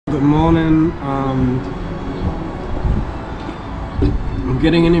Good morning. I'm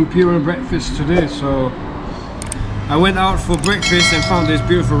getting an imperial breakfast today, so I went out for breakfast and found this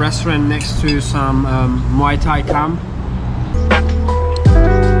beautiful restaurant next to some Muay Thai camp.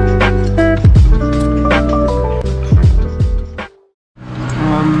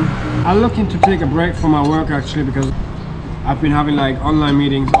 I'm looking to take a break from my work actually, because I've been having like online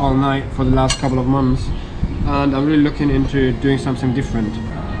meetings all night for the last couple of months, and I'm really looking into doing something different.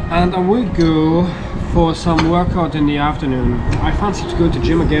 And I will go for some workout in the afternoon. I fancy to go to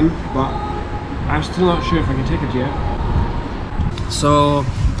gym again, but I'm still not sure if I can take it yet. So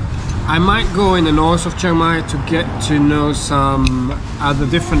I might go in the north of Chiang Mai to get to know some other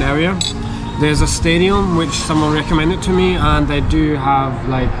different area. There's a stadium which someone recommended to me, and they do have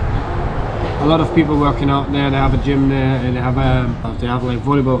like a lot of people working out there. They have a gym there, and they have like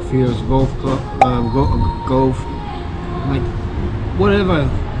volleyball fields, golf, like whatever,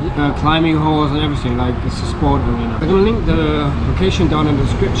 climbing halls and everything. Like it's a sport arena. I'm gonna link the location down in the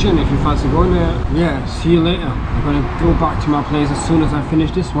description if you fancy going there. Yeah, see you later. I'm gonna go back to my place as soon as I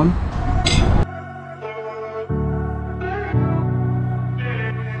finish this one.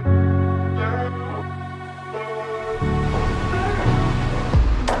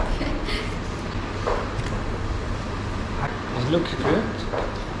 Looks good.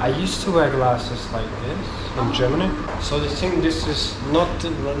 I used to wear glasses like this in Germany, so they think this is not the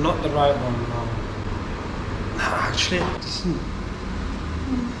right one. No. Actually, this is...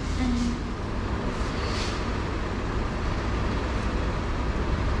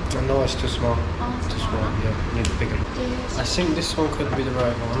 No, it's too small. Too small. Yeah, need it bigger. I think this one could be the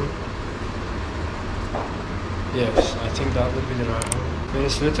right one. Yes, I think that would be the right one. I mean,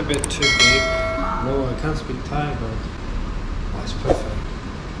 it's a little bit too big. No, I can't speak Thai, but that's perfect.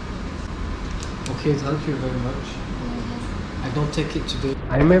 Okay, thank you very much. I don't take it today.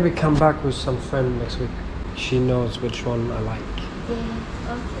 I maybe come back with some friend next week. She knows which one I like. Yeah,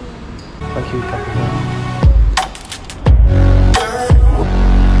 okay. Thank you, Captain.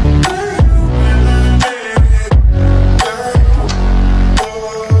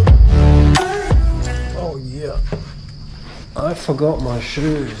 Oh yeah. I forgot my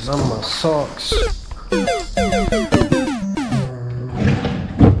shoes and my socks.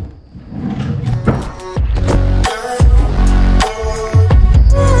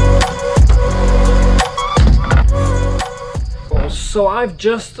 So I've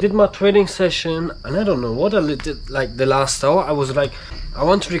just did my training session, and I don't know what I did like the last hour. I was like, I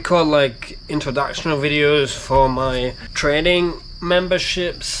want to record like introductory videos for my training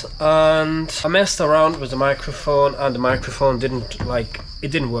memberships, and I messed around with the microphone, and the microphone didn't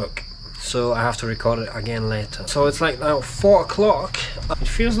work. So I have to record it again later. So it's like now 4 o'clock. It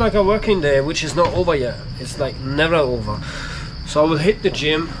feels like a working day, which is not over yet. It's like never over. So I will hit the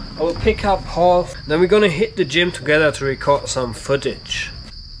gym, I will pick up Paul, then we're gonna hit the gym together to record some footage.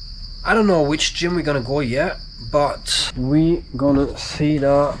 I don't know which gym we're gonna go yet, but we gonna see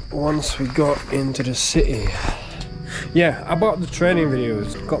that once we got into the city. Yeah, about the training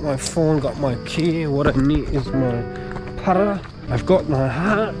videos. Got my phone, got my key, what I need is my para. I've got my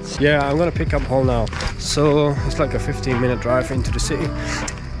hat. Yeah, I'm gonna pick up Paul now. So it's like a 15-minute drive into the city.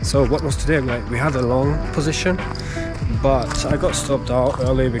 So what was today? Like we had a long position, but I got stopped out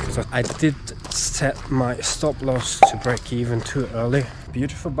early because I did set my stop loss to break even too early.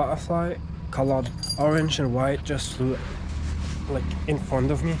 Beautiful butterfly, colored orange and white, just flew like in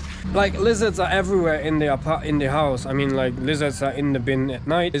front of me. Like lizards are everywhere in the house. I mean, like lizards are in the bin at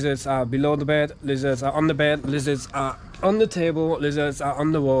night, lizards are below the bed, lizards are on the bed, lizards are on the table, lizards are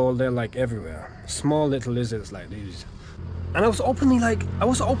on the wall. They're like everywhere. Small little lizards like these. And I was opening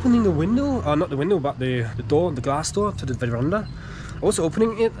the window, not the window, but the door, the glass door to the veranda. I was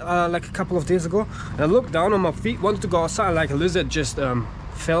opening it like a couple of days ago, and I looked down on my feet, wanted to go outside, like a lizard just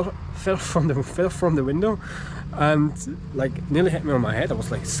fell from the window, and like nearly hit me on my head. I was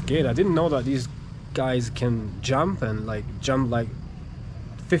like scared. I didn't know that these guys can jump and like jump like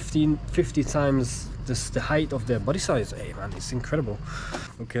 50 times the height of their body size. Hey man, it's incredible.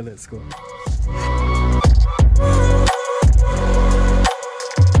 Okay, let's go.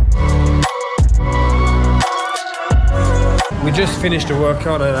 We just finished the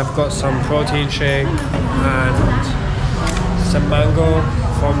workout, and I've got some protein shake and some mango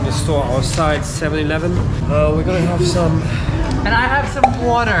from the store outside 7-Eleven. We're gonna have some. And I have some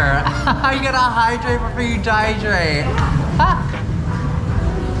water. How you gonna hydrate before you dehydrate?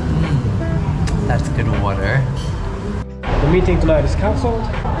 That's good water. The meeting tonight is cancelled.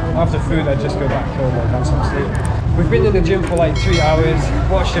 After food, I just go back home and have some sleep. We've been in the gym for like 3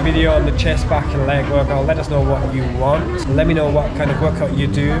 hours. Watch the video on the chest, back and leg workout. Let us know what you want. Let me know what kind of workout you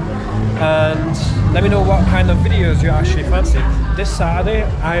do. And let me know what kind of videos you actually fancy. This Saturday,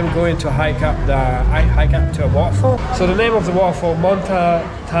 I'm going to hike up to a waterfall. So the name of the waterfall, Monta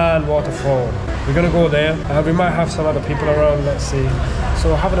Tan Waterfall. We're gonna go there. We might have some other people around, let's see.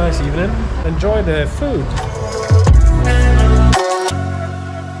 So have a nice evening. Enjoy the food.